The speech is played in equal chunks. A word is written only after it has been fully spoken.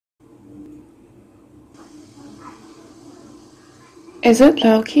Is it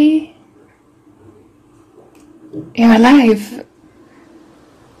Loki? You're alive.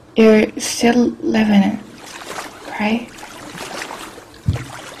 You're still living it, right?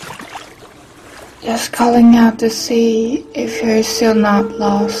 Just calling out to see if you're still not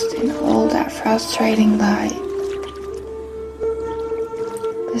lost in all that frustrating light.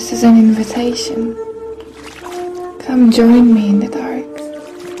 This is an invitation. Come join me in the dark.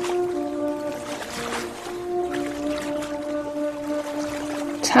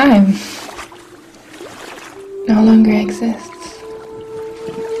 Time no longer exists.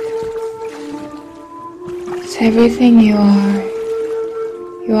 It's everything you are.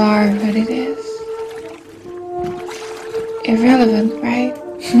 You are what it is. Irrelevant, right?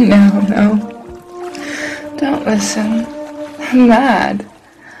 No. Don't listen. I'm mad.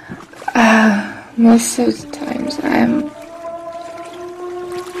 Most of the times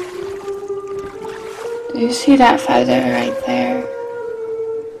Do you see that feather right there?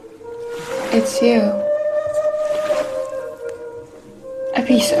 It's you. A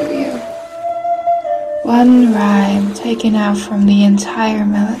piece of you. One rhyme taken out from the entire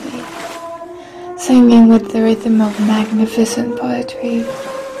melody, singing with the rhythm of magnificent poetry.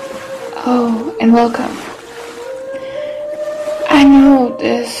 Oh, and welcome. I know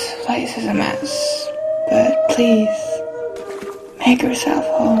this place is a mess, but please, make yourself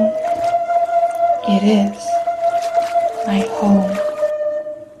home. It is my home.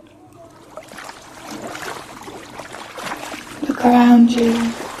 Look around you.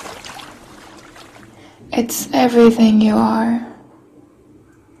 It's everything you are.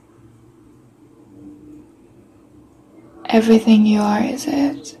 Everything you are is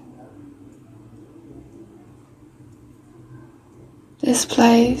it. This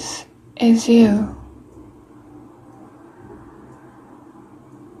place is you.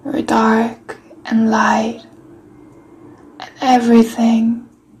 You're dark and light and everything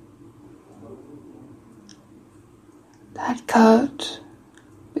that caught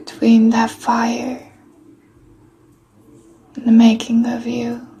between that fire and the making of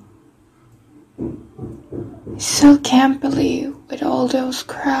you. You still can't believe with all those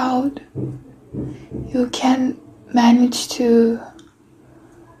crowd you can manage to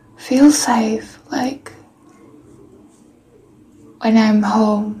feel safe, like when I'm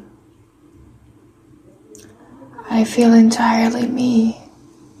home. I feel entirely me.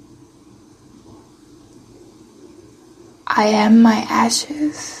 I am my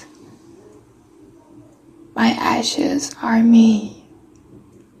ashes. My ashes are me.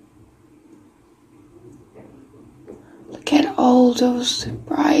 Look at all those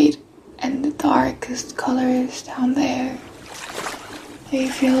bright and the darkest colors down there. They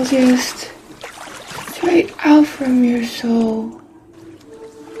feel just straight out from your soul.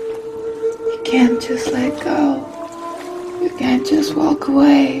 You can't just let go. You can't just walk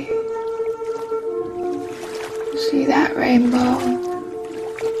away. You see that rainbow?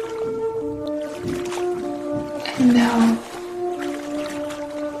 And now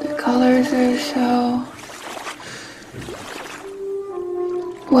the colors are so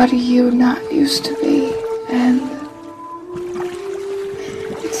what you not used to be, and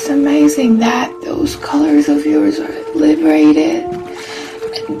it's amazing that those colors of yours are liberated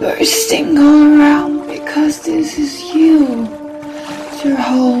and bursting all around because this is you. It's your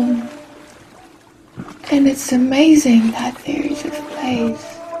home. And it's amazing that there is a place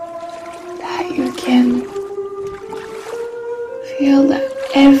that you can feel that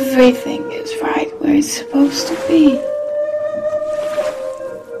everything is right where it's supposed to be.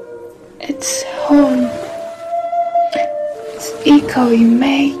 It's home. It's echo you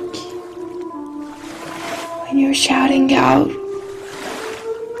make when you're shouting out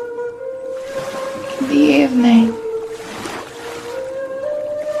in the evening.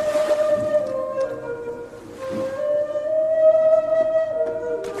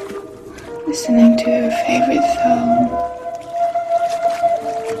 Listening to your favorite song,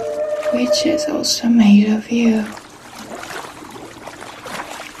 which is also made of you.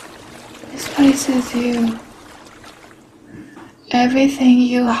 This place is you. Everything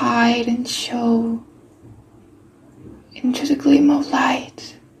you hide and show into the gleam of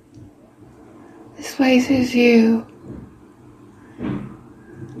light. This place is you.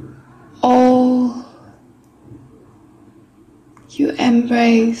 All you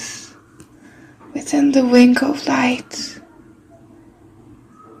embrace within the wink of light.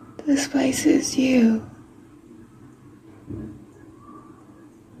 This place is you.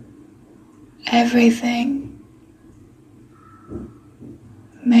 Everything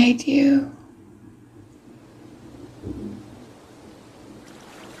made you.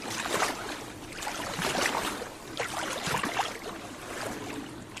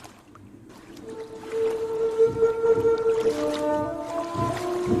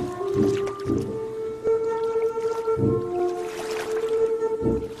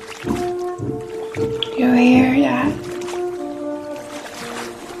 You hear that?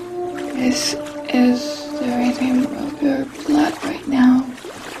 This is the rhythm of your blood right now.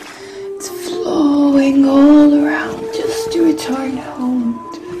 It's flowing all around just to return home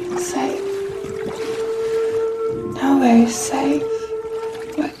to feel safe. Nowhere is safe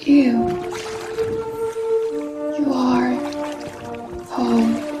but you. You are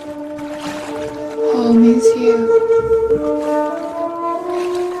home. Home is you.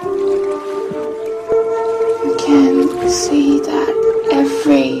 You can see that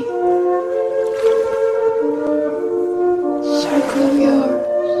every circle of yours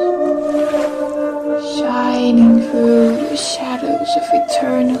shining through the shadows of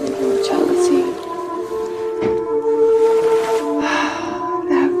eternal mortality.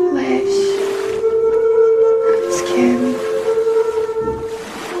 That flesh, that skin,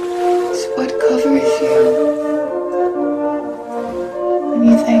 is what covers you when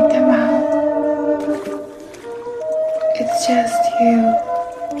you take them out. It's just you.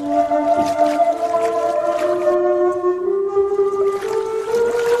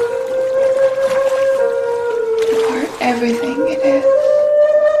 You are everything it is,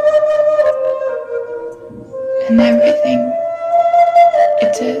 and everything